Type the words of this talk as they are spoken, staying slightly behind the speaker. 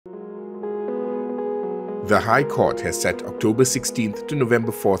The High Court has set October 16th to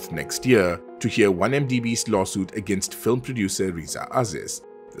November 4th next year to hear 1MDB's lawsuit against film producer Riza Aziz,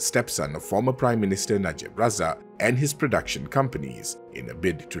 the stepson of former Prime Minister Najib Razak, and his production companies, in a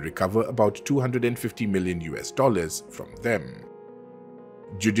bid to recover about $250 million from them.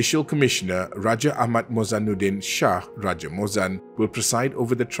 Judicial Commissioner Raja Ahmad Mohzanuddin Shah Raja Mohzan will preside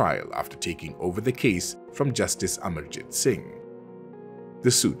over the trial after taking over the case from Justice Amarjit Singh. The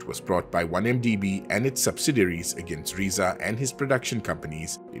suit was brought by 1MDB and its subsidiaries against Riza and his production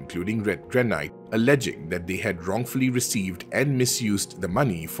companies, including Red Granite, alleging that they had wrongfully received and misused the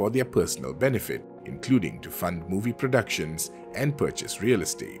money for their personal benefit, including to fund movie productions and purchase real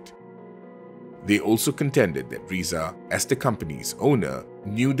estate. They also contended that Riza, as the company's owner,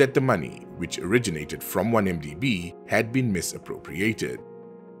 knew that the money, which originated from 1MDB, had been misappropriated.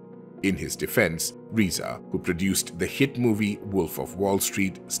 In his defense, Riza, who produced the hit movie Wolf of Wall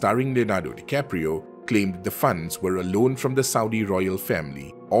Street starring Leonardo DiCaprio, claimed the funds were a loan from the Saudi royal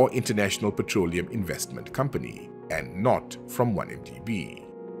family or International Petroleum Investment Company, and not from 1MDB.